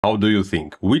How do you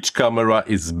think? Which camera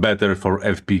is better for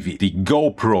FPV? The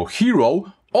GoPro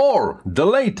Hero or the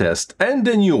latest and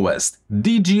the newest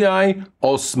DJI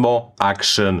Osmo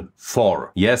Action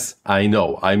 4? Yes, I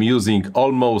know, I'm using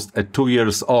almost a 2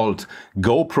 years old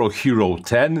GoPro Hero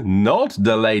 10, not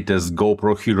the latest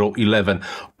GoPro Hero 11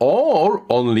 or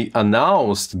only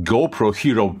announced GoPro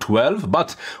Hero 12,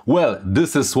 but well,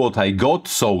 this is what I got,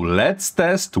 so let's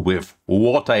test with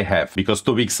what I have. Because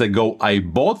 2 weeks ago I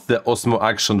bought the Osmo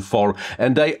Action 4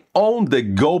 and I own the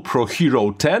GoPro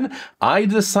Hero 10, I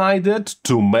decided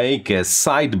to make a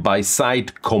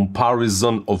side-by-side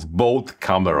comparison of both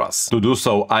cameras. To do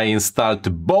so, I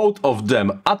installed both of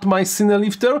them at my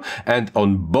cinelifter, and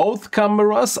on both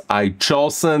cameras I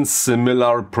chosen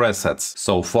similar presets.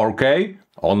 So 4K,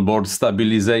 onboard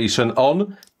stabilization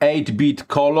on, 8-bit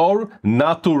color,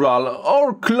 natural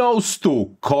or close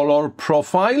to color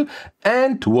profile,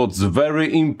 and what's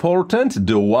very important,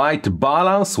 the white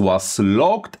balance was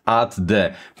locked at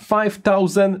the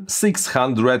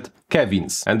 5600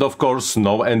 Kelvins. And of course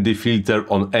no ND filter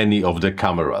on any of the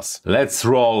cameras. Let's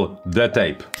roll the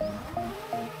tape.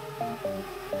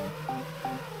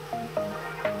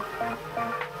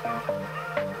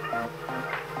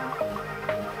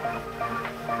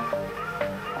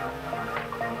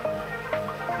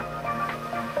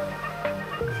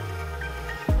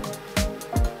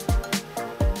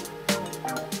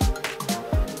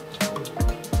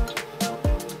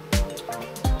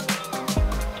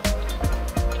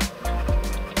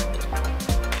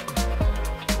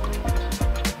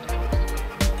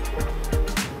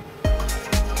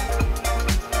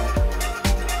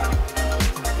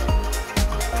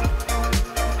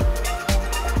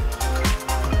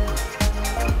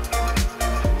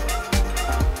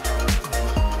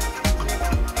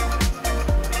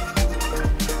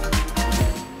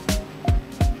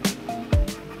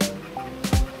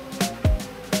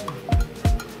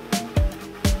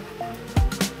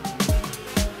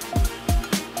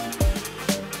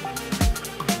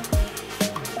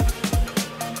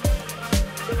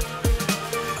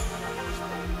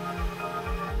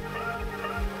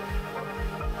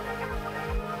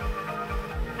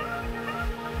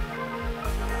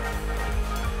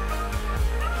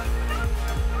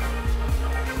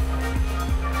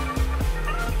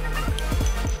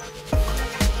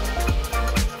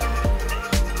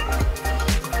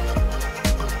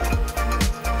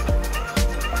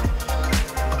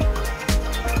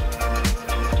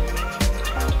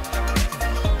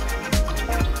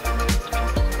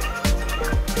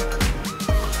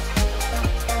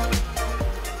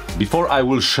 Before I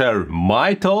will share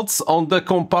my thoughts on the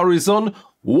comparison,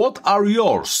 what are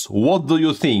yours? What do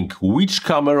you think? Which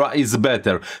camera is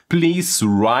better? Please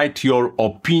write your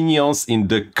opinions in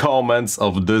the comments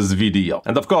of this video.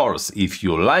 And of course, if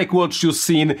you like what you've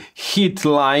seen, hit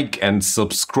like and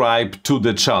subscribe to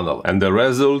the channel. And the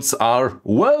results are,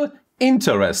 well,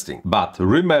 interesting. But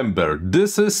remember,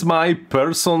 this is my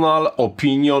personal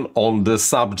opinion on the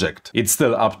subject. It's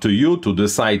still up to you to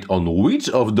decide on which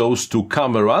of those two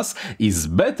cameras is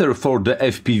better for the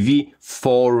FPV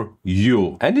for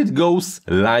you. And it goes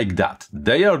like that.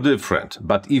 They are different.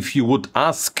 But if you would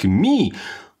ask me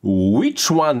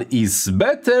which one is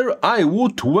better, I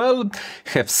would, well,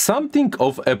 have something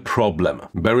of a problem.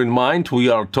 Bear in mind, we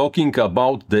are talking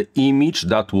about the image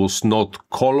that was not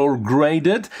color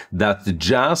graded, that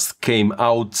just came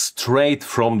out straight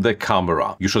from the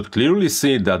camera. You should clearly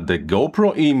see that the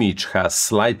GoPro image has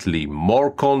slightly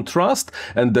more contrast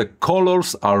and the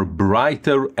colors are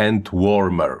brighter and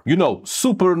warmer. You know,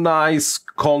 super nice,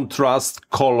 contrast,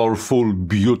 colorful,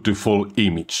 beautiful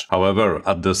image. However,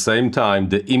 at the same time,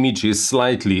 the image is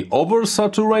slightly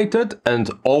oversaturated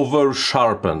and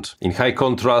over-sharpened. In high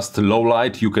contrast low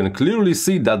light, you can clearly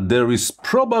see that there is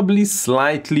probably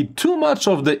slightly too much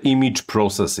of the image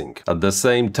processing. At the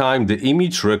same time, the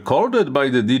image recorded by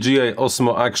the DJI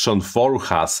Osmo Action 4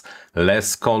 has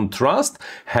less contrast,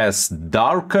 has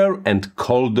darker and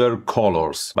colder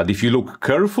colors. But if you look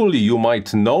carefully, you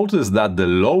might notice that the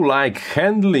low light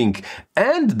handling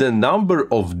and the number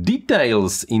of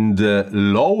details in the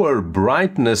lower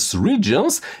brightness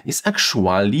regions is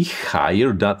actually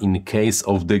higher than in case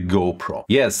of the GoPro.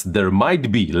 Yes, there might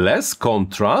be less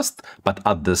contrast, but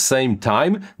at the same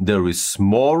time there is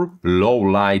more low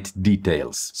light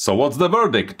details. So what's the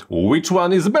verdict? Which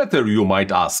one is better, you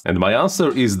might ask? And my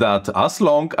answer is that as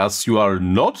long as you are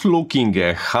not looking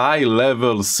a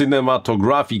high-level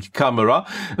cinematographic camera,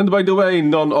 and by the way,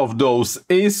 none of those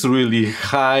is really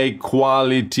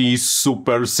high-quality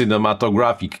super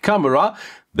cinematographic camera,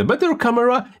 The better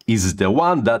camera is the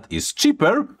one that is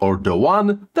cheaper or the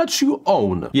one that you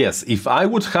own. Yes, if I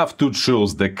would have to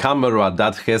choose the camera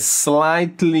that has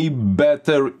slightly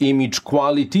better image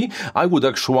quality, I would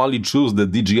actually choose the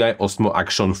DJI Osmo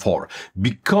Action 4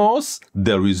 because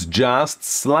there is just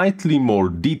slightly more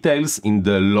details in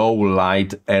the low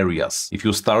light areas. If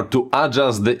you start to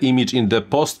adjust the image in the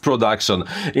post-production,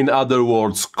 in other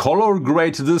words, color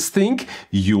grade this thing,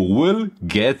 you will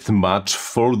get much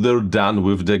further done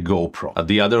with the GoPro. On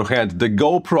the other hand, the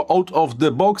GoPro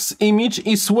out-of-the-box image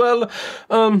is, well,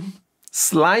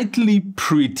 slightly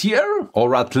prettier,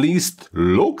 or at least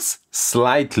looks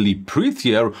slightly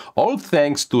prettier, all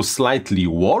thanks to slightly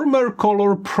warmer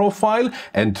color profile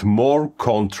and more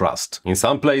contrast. In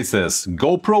some places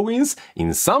GoPro wins,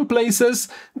 in some places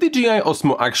DJI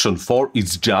Osmo Action 4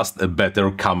 is just a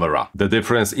better camera. The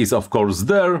difference is of course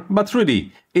there, but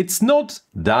really it's not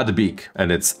that big, and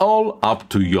it's all up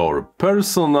to your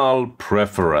personal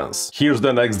preference. Here's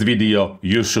the next video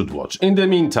you should watch. In the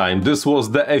meantime, this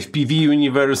was the FPV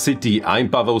University. I'm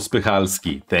Paweł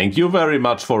Spychalski. Thank you very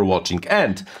much for watching,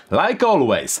 and like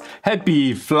always,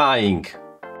 happy flying!